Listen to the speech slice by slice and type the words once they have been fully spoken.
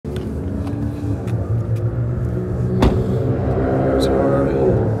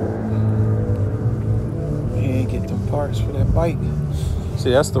bike.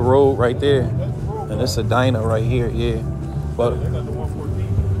 See, that's the road right there. And it's a diner right here, yeah. But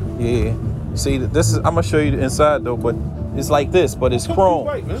yeah. See, this is, I'm gonna show you the inside though, but it's like this, but it's chrome.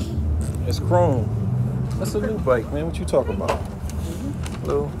 It's chrome. That's a new bike, man. What you talking about?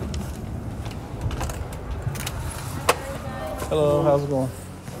 Hello. Hello, how's it going?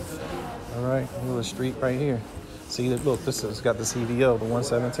 All right, little street right here. See, look, this has got the CVO, the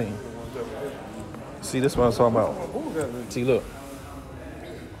 117. See, this one I'm talking about. See, look.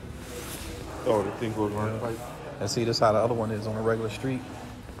 Oh, the thing goes around the pipe. And see, this how the other one is on a regular street.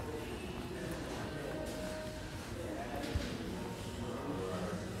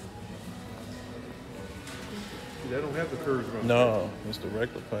 They don't have the curves around. No, it's the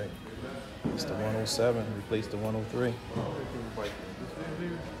regular pipe. It's the 107, replaced the 103.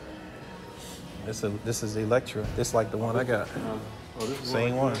 This is Electra. This like the one I got.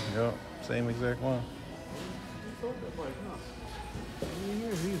 Same one. Yep. Same exact one.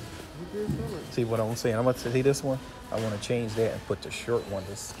 See what I'm saying? I'm gonna see this one. I want to change that and put the short one,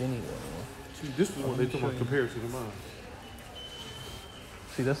 the skinny one. See, this is what they talk about comparison to mine.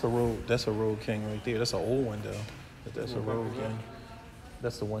 See, that's a road. That's a Road King right there. That's an old one though. But that's a Road King.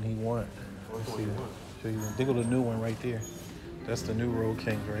 That's the one he want. See, show you. Dig the new one right there. That's the new Road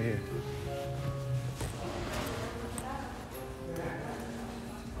King right here.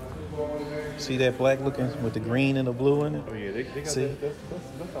 See that black looking with the green and the blue in it? Oh yeah, they got see?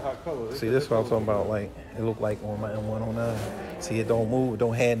 That's a hot color. See, this is what I'm talking about. Like, it look like on my 109. See, it don't move,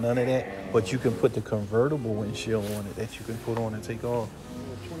 don't have none of that. But you can put the convertible windshield on it that you can put on and take off.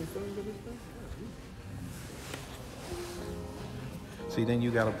 See, then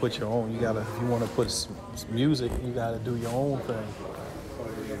you gotta put your own. You gotta, if you want to put music, you gotta do your own thing.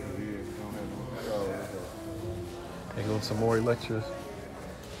 There goes some more Electras.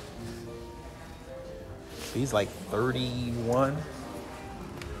 He's like 31.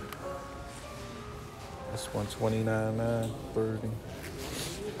 This one 29.9, 30.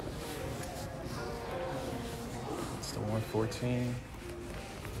 It's the 114.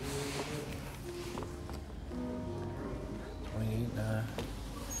 28.9.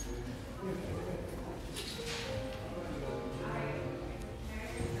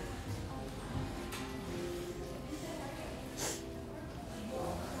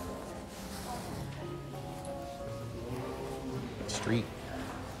 Street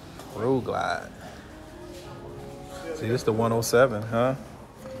Road Glide. See, this the 107, huh?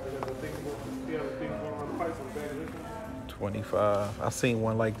 25. I seen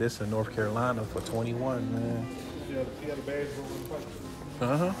one like this in North Carolina for 21, man.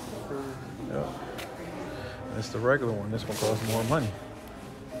 Uh-huh. Yeah. It's the regular one. This one costs more money.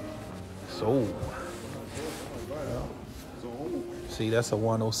 So. Yeah. See, that's a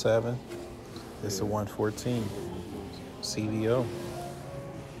 107. It's a 114. CVO.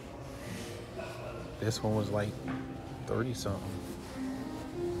 This one was like 30 something.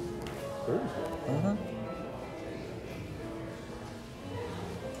 30? Uh-huh.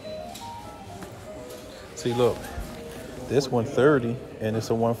 See, look. This one 30 and it's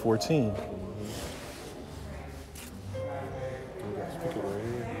a 114.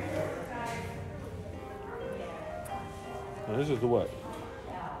 Now this is the what?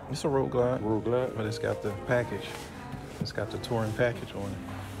 It's a Road Glide. Road Glide? But it's got the package. It's got the touring package on it.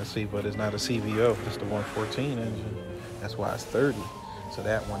 Let's see, but it's not a CVO. It's the 114 engine. That's why it's 30. So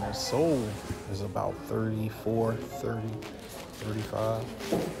that one that's sold is about 34, 30, 35.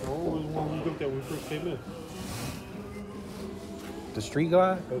 What was the one we looked at when we first came in? The Street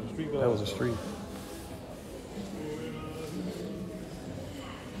Glide? That was the Street Glide. That was a Street.